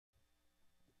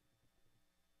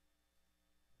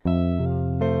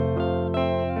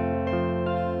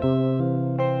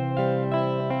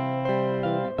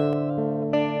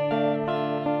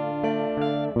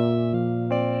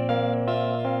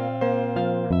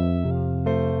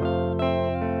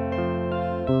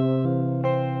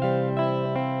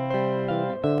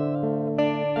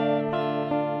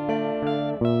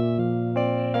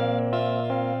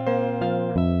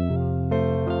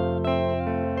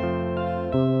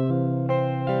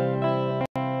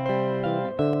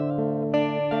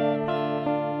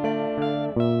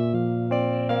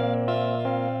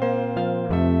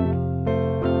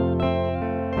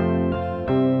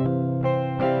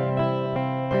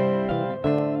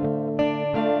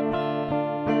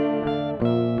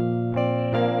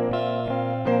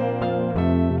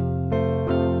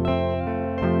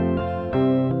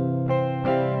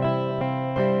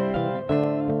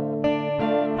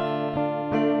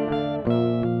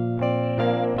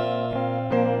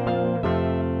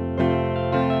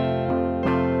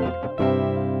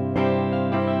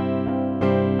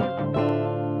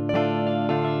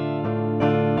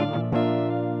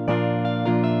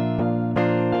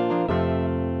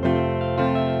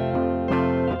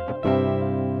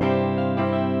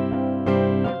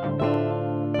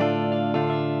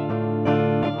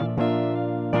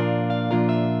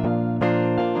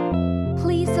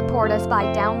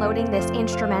by downloading this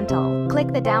instrumental.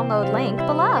 Click the download link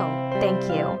below. Thank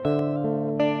you.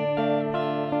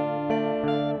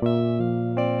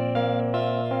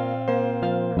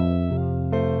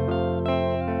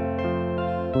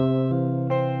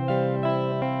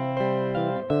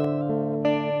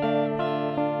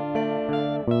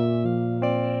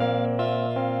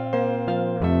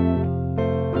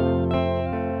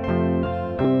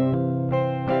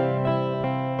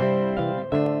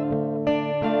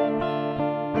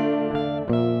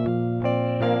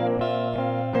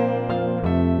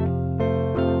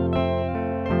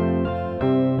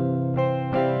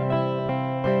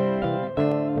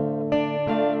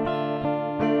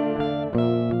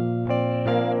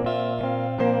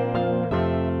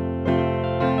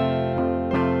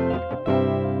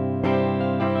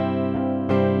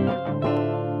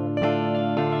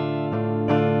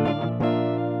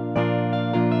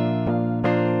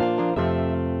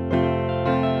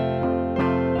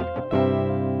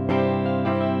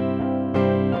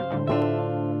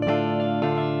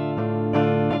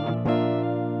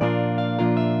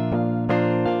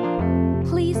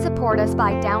 Support us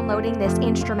by downloading this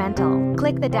instrumental.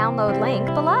 Click the download link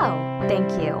below.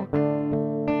 Thank you.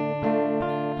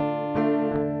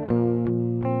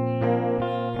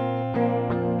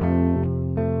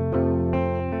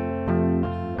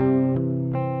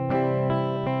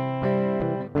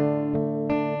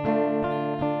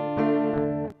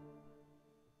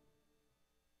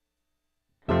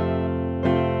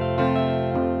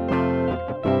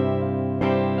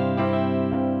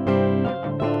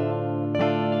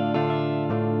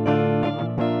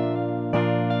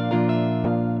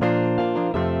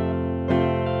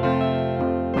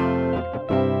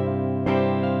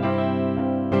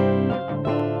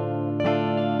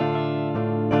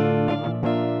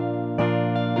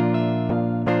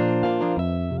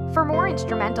 For more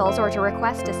instrumentals or to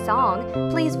request a song,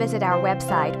 please visit our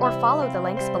website or follow the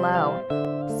links below.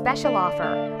 Special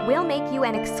offer: we'll make you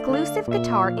an exclusive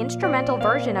guitar instrumental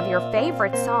version of your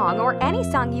favorite song or any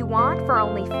song you want for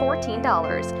only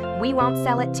 $14. We won't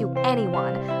sell it to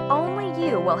anyone. Only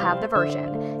you will have the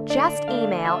version. Just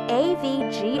email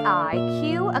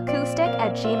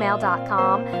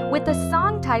avgiqacoustic@gmail.com with the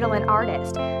song title and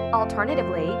artist.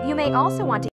 Alternatively, you may also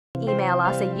want to email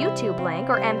us a YouTube link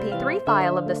or MP3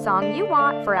 file of the song you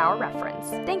want for our reference.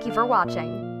 Thank you for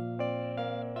watching.